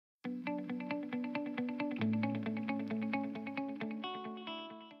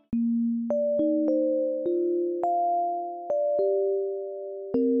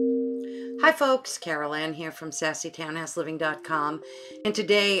Hi folks, Carolann here from SassyTownhouseLiving.com, and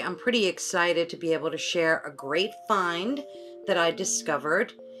today I'm pretty excited to be able to share a great find that I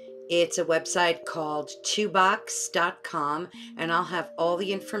discovered. It's a website called 2box.com, and I'll have all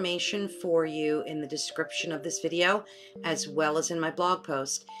the information for you in the description of this video as well as in my blog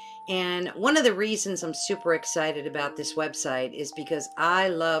post. And one of the reasons I'm super excited about this website is because I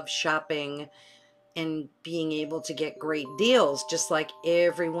love shopping and being able to get great deals just like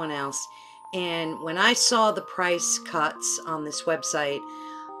everyone else. And when I saw the price cuts on this website,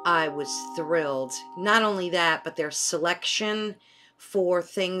 I was thrilled. Not only that, but their selection for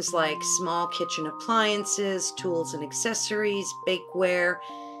things like small kitchen appliances, tools and accessories, bakeware,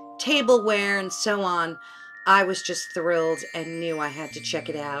 tableware, and so on. I was just thrilled and knew I had to check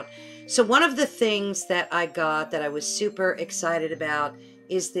it out. So one of the things that I got that I was super excited about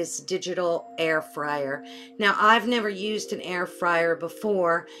is this digital air fryer. Now, I've never used an air fryer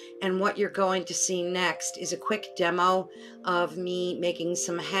before, and what you're going to see next is a quick demo of me making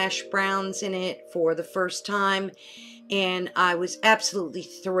some hash browns in it for the first time, and I was absolutely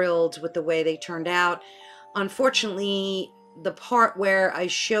thrilled with the way they turned out. Unfortunately, the part where I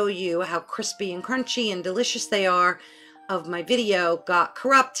show you how crispy and crunchy and delicious they are of my video got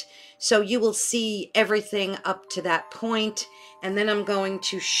corrupt, so you will see everything up to that point, and then I'm going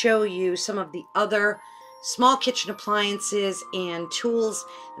to show you some of the other small kitchen appliances and tools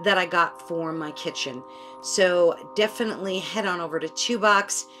that I got for my kitchen. So definitely head on over to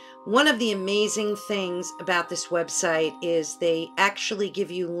 2box. One of the amazing things about this website is they actually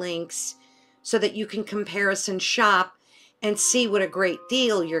give you links so that you can comparison shop and see what a great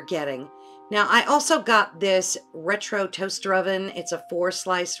deal you're getting. Now, I also got this retro toaster oven. It's a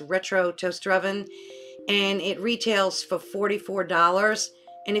 4-slice retro toaster oven, and it retails for $44.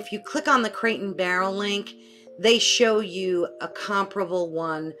 And if you click on the Crate and Barrel link, they show you a comparable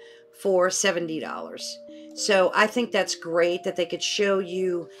one for $70. So I think that's great that they could show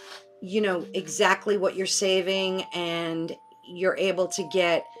you, exactly what you're saving, and you're able to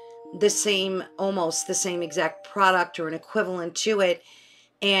get the same, almost the same exact product or an equivalent to it,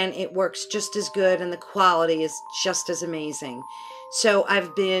 and it works just as good and the quality is just as amazing. So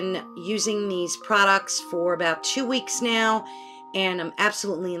I've been using these products for about 2 weeks now, and I'm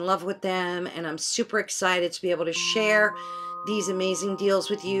absolutely in love with them, and I'm super excited to be able to share these amazing deals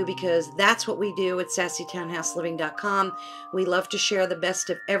with you, because that's what we do at SassyTownhouseLiving.com. We love to share the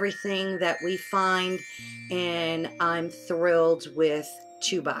best of everything that we find, and I'm thrilled with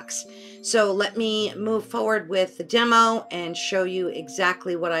 2box. So let me move forward with the demo and show you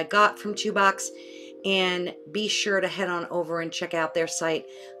exactly what I got from 2box, and be sure to head on over and check out their site.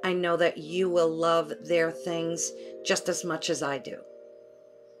 I know that you will love their things just as much as I do.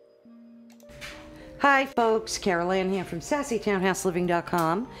 Hi folks, Carolann here from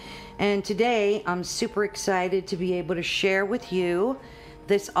SassyTownhouseLiving.com, and today I'm super excited to be able to share with you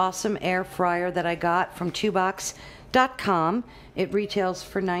this awesome air fryer that I got from 2box.com. It retails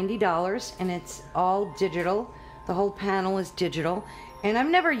for $90, and it's all digital. The whole panel is digital, and I've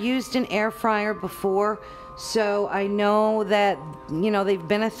never used an air fryer before, so I know that they've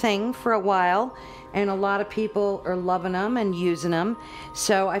been a thing for a while, and a lot of people are loving them and using them,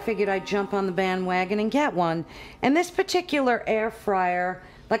 so I figured I'd jump on the bandwagon and get one. And this particular air fryer,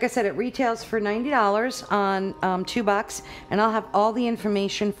 like I said, it retails for $90 on 2box, and I'll have all the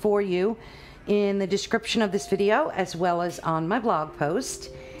information for you in the description of this video as well as on my blog post.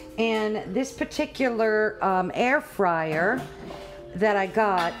 And this particular air fryer that I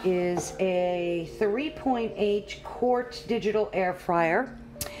got is a 3.8 quart digital air fryer,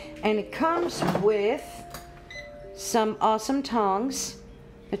 and it comes with some awesome tongs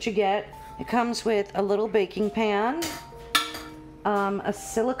that you get. It comes with a little baking pan, a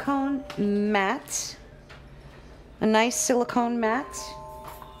silicone mat, a nice silicone mat,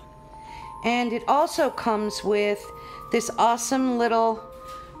 and it also comes with this awesome little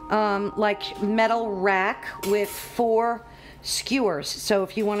like metal rack with 4 skewers. So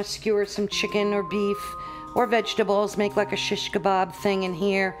if you want to skewer some chicken or beef or vegetables, make like a shish kebab thing in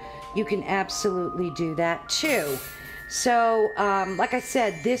here, you can absolutely do that too. So like I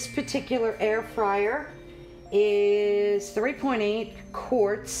said, this particular air fryer is 3.8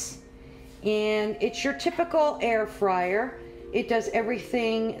 quarts, and it's your typical air fryer. It does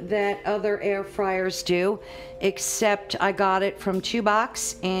everything that other air fryers do, except I got it from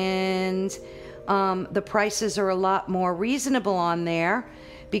 2box, and the prices are a lot more reasonable on there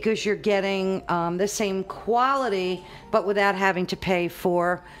because you're getting the same quality but without having to pay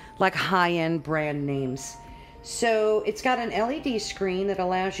for like high-end brand names. So it's got an LED screen that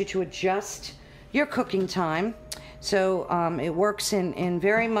allows you to adjust your cooking time. So it works in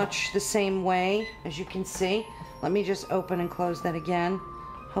very much the same way, as you can see. Let me just open and close that again.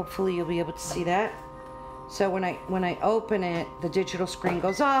 Hopefully you'll be able to see that. So when I open it, the digital screen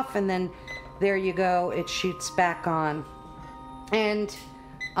goes off, and then there you go, it shoots back on. And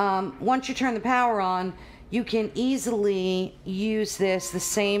once you turn the power on, you can easily use this the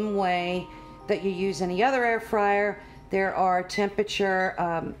same way that you use any other air fryer. There are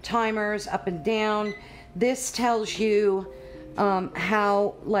temperature timers up and down. This tells you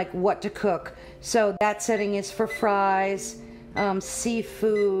how, like, what to cook. So that setting is for fries,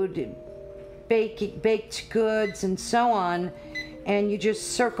 seafood, baked goods, and so on. And you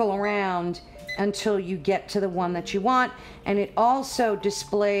just circle around until you get to the one that you want. And it also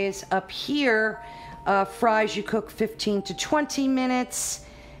displays up here fries you cook 15 to 20 minutes,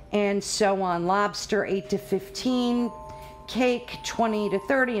 and so on. Lobster 8 to 15, cake 20 to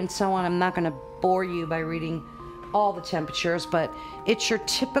 30, and so on. I'm not going to bore you by reading all the temperatures, but it's your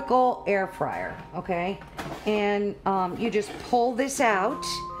typical air fryer, okay? And you just pull this out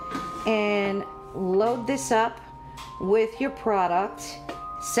and load this up with your product,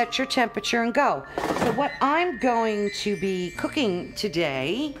 set your temperature, and go. So what I'm going to be cooking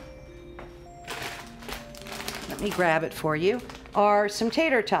today, let me grab it for you, are some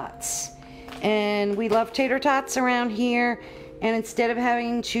tater tots. And we love tater tots around here, and instead of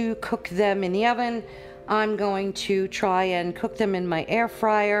having to cook them in the oven, I'm going to try and cook them in my air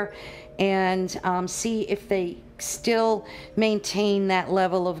fryer and see if they still maintain that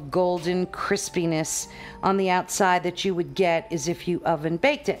level of golden crispiness on the outside that you would get as if you oven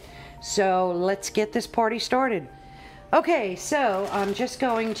baked it. So let's get this party started. Okay, so I'm just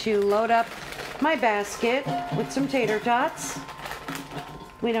going to load up my basket with some tater tots.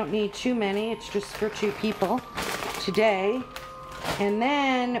 We don't need too many, it's just for 2 people today. And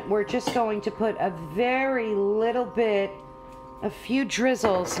then we're just going to put a very little bit, a few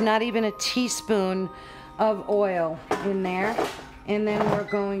drizzles, not even a teaspoon of oil in there. And then we're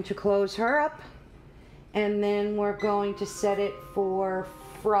going to close her up. And then we're going to set it for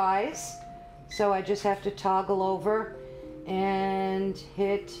fries. So I just have to toggle over and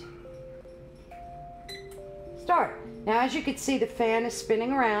hit start. Now, as you can see, the fan is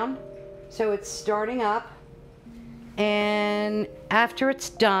spinning around, so it's starting up. And after it's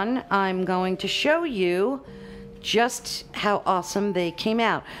done, I'm going to show you just how awesome they came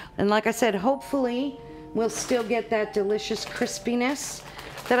out. And like I said, hopefully we'll still get that delicious crispiness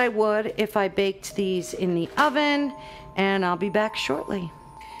that I would if I baked these in the oven, and I'll be back shortly.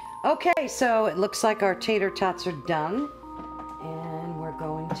 Okay, so it looks like our tater tots are done, and we're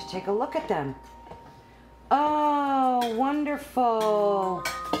going to take a look at them. Oh, wonderful.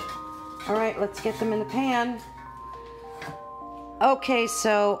 All right, let's get them in the pan. Okay,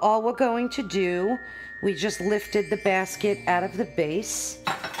 so all we're going to do, we just lifted the basket out of the base,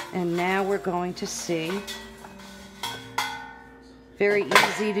 and now we're going to see. Very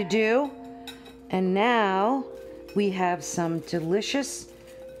easy to do. And now we have some delicious,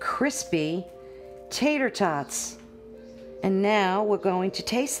 crispy tater tots. And now we're going to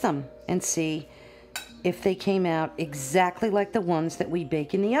taste them and see if they came out exactly like the ones that we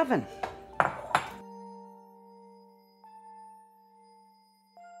bake in the oven.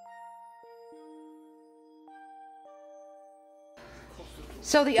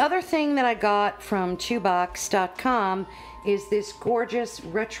 So the other thing that I got from 2box.com is this gorgeous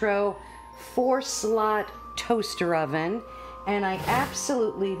retro 4-slot toaster oven, and I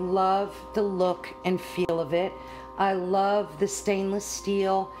absolutely love the look and feel of it. I love the stainless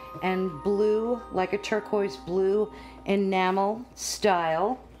steel and blue, like a turquoise blue enamel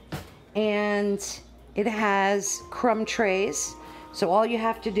style, and it has crumb trays. So all you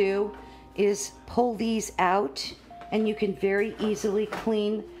have to do is pull these out, and you can very easily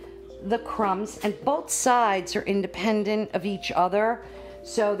clean the crumbs, and both sides are independent of each other.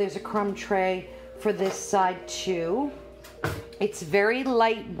 So there's a crumb tray for this side too. It's very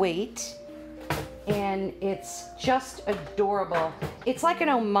lightweight, and it's just adorable. It's like an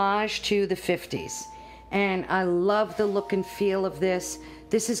homage to the 50s, and I love the look and feel of this.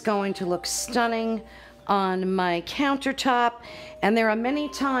 This is going to look stunning on my countertop, and there are many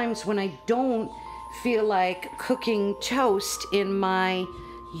times when I don't feel like cooking toast in my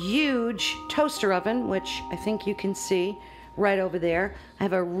huge toaster oven, which I think you can see right over there. I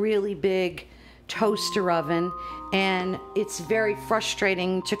have a really big toaster oven, and it's very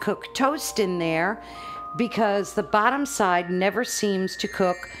frustrating to cook toast in there because the bottom side never seems to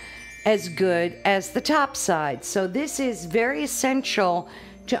cook as good as the top side. So this is very essential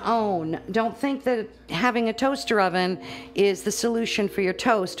to own. Don't think that having a toaster oven is the solution for your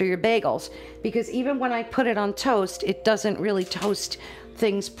toast or your bagels, because even when I put it on toast, it doesn't really toast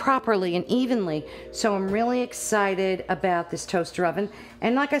things properly and evenly. So I'm really excited about this toaster oven.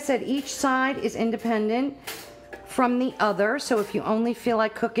 And like I said, each side is independent from the other. So if you only feel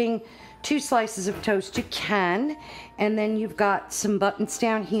like cooking 2 slices of toast, you can. And then you've got some buttons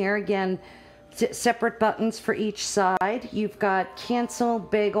down here. Again, separate buttons for each side. You've got cancel,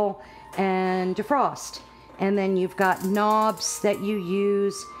 bagel, and defrost. And then you've got knobs that you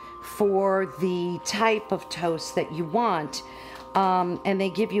use for the type of toast that you want. And they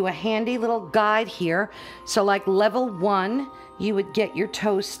give you a handy little guide here. So like level 1, you would get your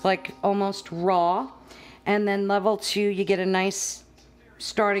toast like almost raw. And then level 2, you get a nice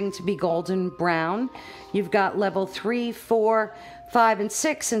starting to be golden brown. You've got level 3, 4, 5, and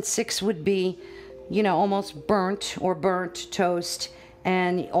 6. And 6 would be, you know, almost burnt or burnt toast.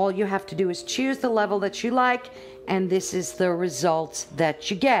 And all you have to do is choose the level that you like, and this is the result that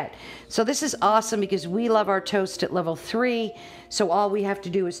you get. So this is awesome because we love our toast at level 3. So all we have to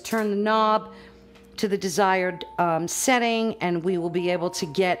do is turn the knob to the desired setting, and we will be able to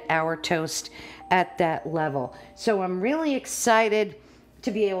get our toast at that level. So I'm really excited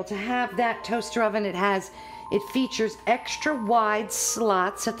to be able to have that toaster oven. It features extra wide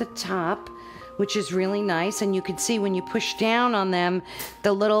slots at the top, which is really nice. And you can see when you push down on them,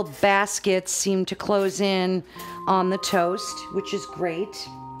 the little baskets seem to close in on the toast, which is great.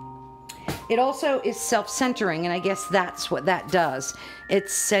 It also is self-centering, and I guess that's what that does. It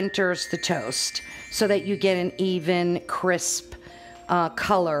centers the toast so that you get an even, crisp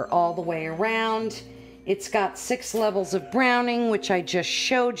color all the way around. It's got 6 levels of browning, which I just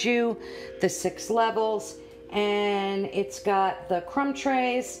showed you, the 6 levels. And it's got the crumb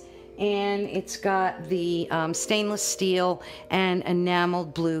trays, and it's got the stainless steel and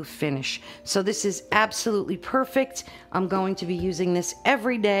enameled blue finish. So this is absolutely perfect. I'm going to be using this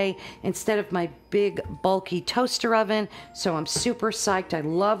every day instead of my big bulky toaster oven. So I'm super psyched. I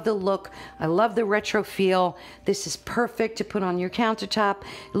love the look. I love the retro feel. This is perfect to put on your countertop.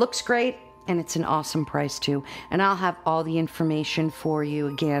 It looks great. And it's an awesome price too. And I'll have all the information for you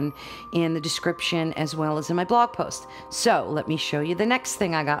again in the description as well as in my blog post. So let me show you the next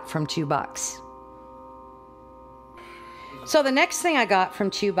thing I got from 2 Bucks. So the next thing I got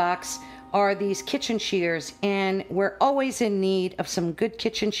from 2 Bucks are these kitchen shears, and we're always in need of some good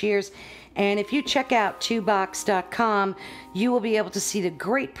kitchen shears. And if you check out 2box.com, you will be able to see the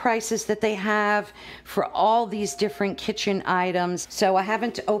great prices that they have for all these different kitchen items. So I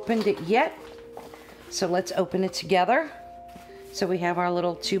haven't opened it yet, so let's open it together. So we have our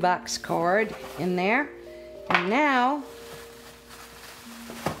little 2 Box card in there. And now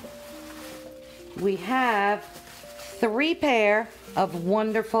we have 3 pair of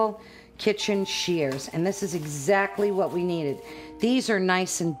wonderful kitchen shears, and this is exactly what we needed. These are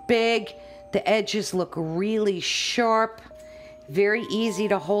nice and big. The edges look really sharp, very easy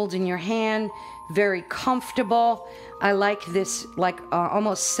to hold in your hand, very comfortable. I like this like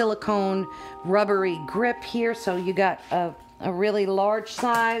almost silicone rubbery grip here. So you got a really large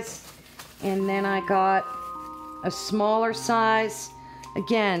size, and then I got a smaller size.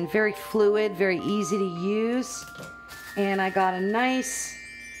 Again, very fluid, very easy to use. And I got a nice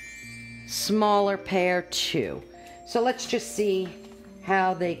smaller pair too. So let's just see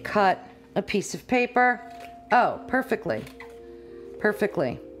how they cut a piece of paper. Oh, perfectly.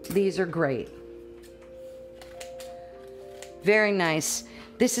 Perfectly. These are great. Very nice.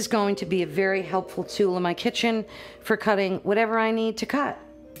 This is going to be a very helpful tool in my kitchen for cutting whatever I need to cut.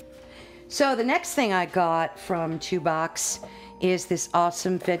 So the next thing I got from 2 Box is this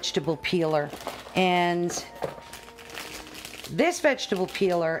awesome vegetable peeler. And this vegetable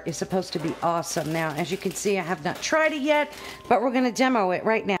peeler is supposed to be awesome. Now, as you can see, I have not tried it yet, but we're going to demo it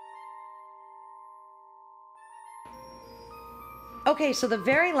right now. Okay, so the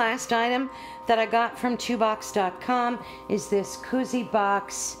very last item that I got from 2box.com is this Koozie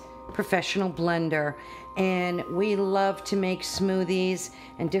Box professional blender. And we love to make smoothies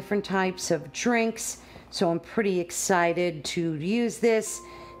and different types of drinks, so I'm pretty excited to use this.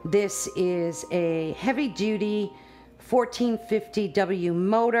 This is a heavy-duty 1450W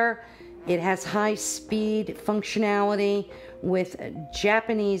motor. It has high-speed functionality with a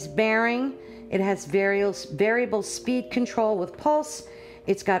Japanese bearing. It has variable speed control with pulse.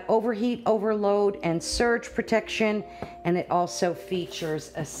 It's got overheat, overload, and surge protection, and it also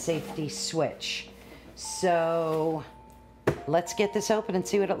features a safety switch. So let's get this open and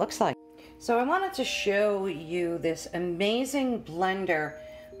see what it looks like. So I wanted to show you this amazing blender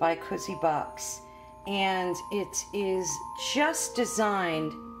by Koozie Box. and it is just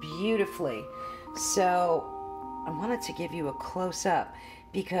designed beautifully. So I wanted to give you a close-up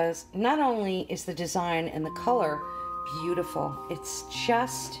because not only is the design and the color beautiful,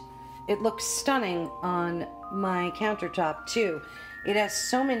 it looks stunning on my countertop too. It has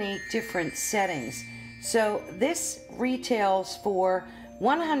so many different settings. So this retails for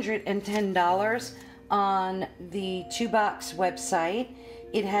 $110 on the 2Box website.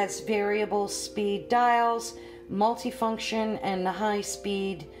 It has variable speed dials, multifunction, and the high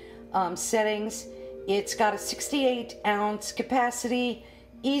speed settings. It's got a 68-ounce capacity,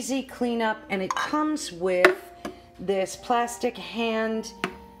 easy cleanup, and it comes with this plastic hand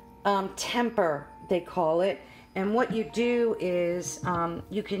temper, they call it. And what you do is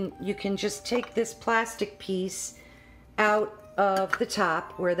you can just take this plastic piece out of the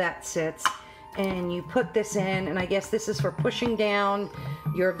top where that sits, and you put this in, and I guess this is for pushing down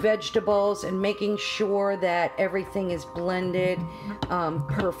your vegetables and making sure that everything is blended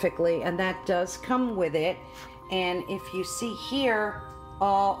perfectly, and that does come with it. And if you see here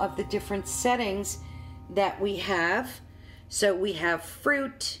all of the different settings that we have, so we have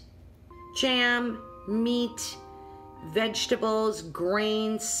fruit, jam, meat, vegetables,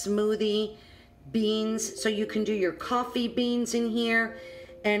 grains, smoothie, beans, so you can do your coffee beans in here,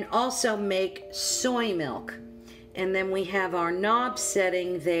 and also make soy milk. And then we have our knob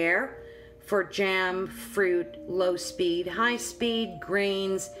setting there for jam, fruit, low speed, high speed,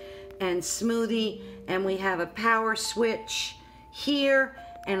 grains, and smoothie. And we have a power switch here,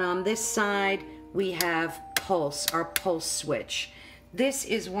 and on this side we have pulse, our pulse switch. This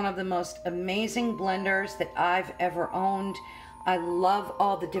is one of the most amazing blenders that I've ever owned. I love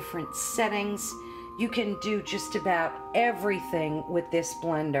all the different settings. You can do just about everything with this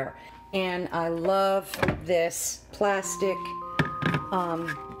blender. And I love this plastic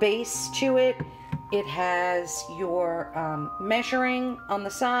base to it. It has your measuring on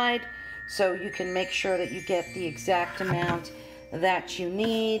the side, so you can make sure that you get the exact amount that you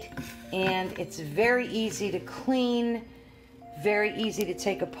need. And it's very easy to clean, very easy to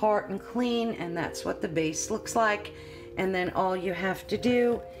take apart and clean, and that's what the base looks like. And then all you have to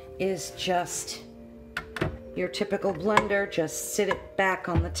do is just your typical blender, just sit it back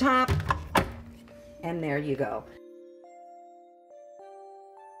on the top, and there you go.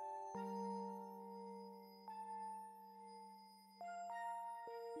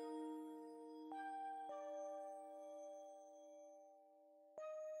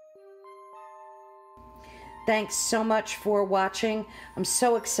 Thanks so much for watching. I'm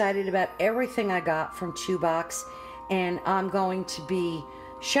so excited about everything I got from 2Box, and I'm going to be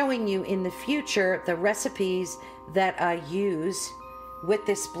showing you in the future the recipes that I use with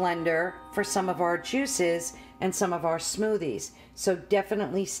this blender for some of our juices and some of our smoothies. So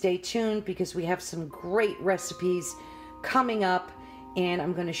definitely stay tuned, because we have some great recipes coming up, and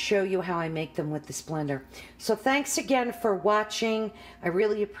I'm going to show you how I make them with this blender. So thanks again for watching. I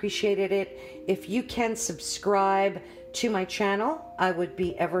really appreciated it. If you can subscribe to my channel, I would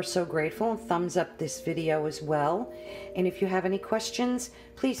be ever so grateful. Thumbs up this video as well. And if you have any questions,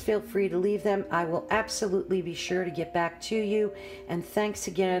 please feel free to leave them. I will absolutely be sure to get back to you. And thanks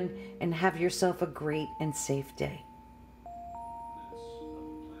again, and have yourself a great and safe day.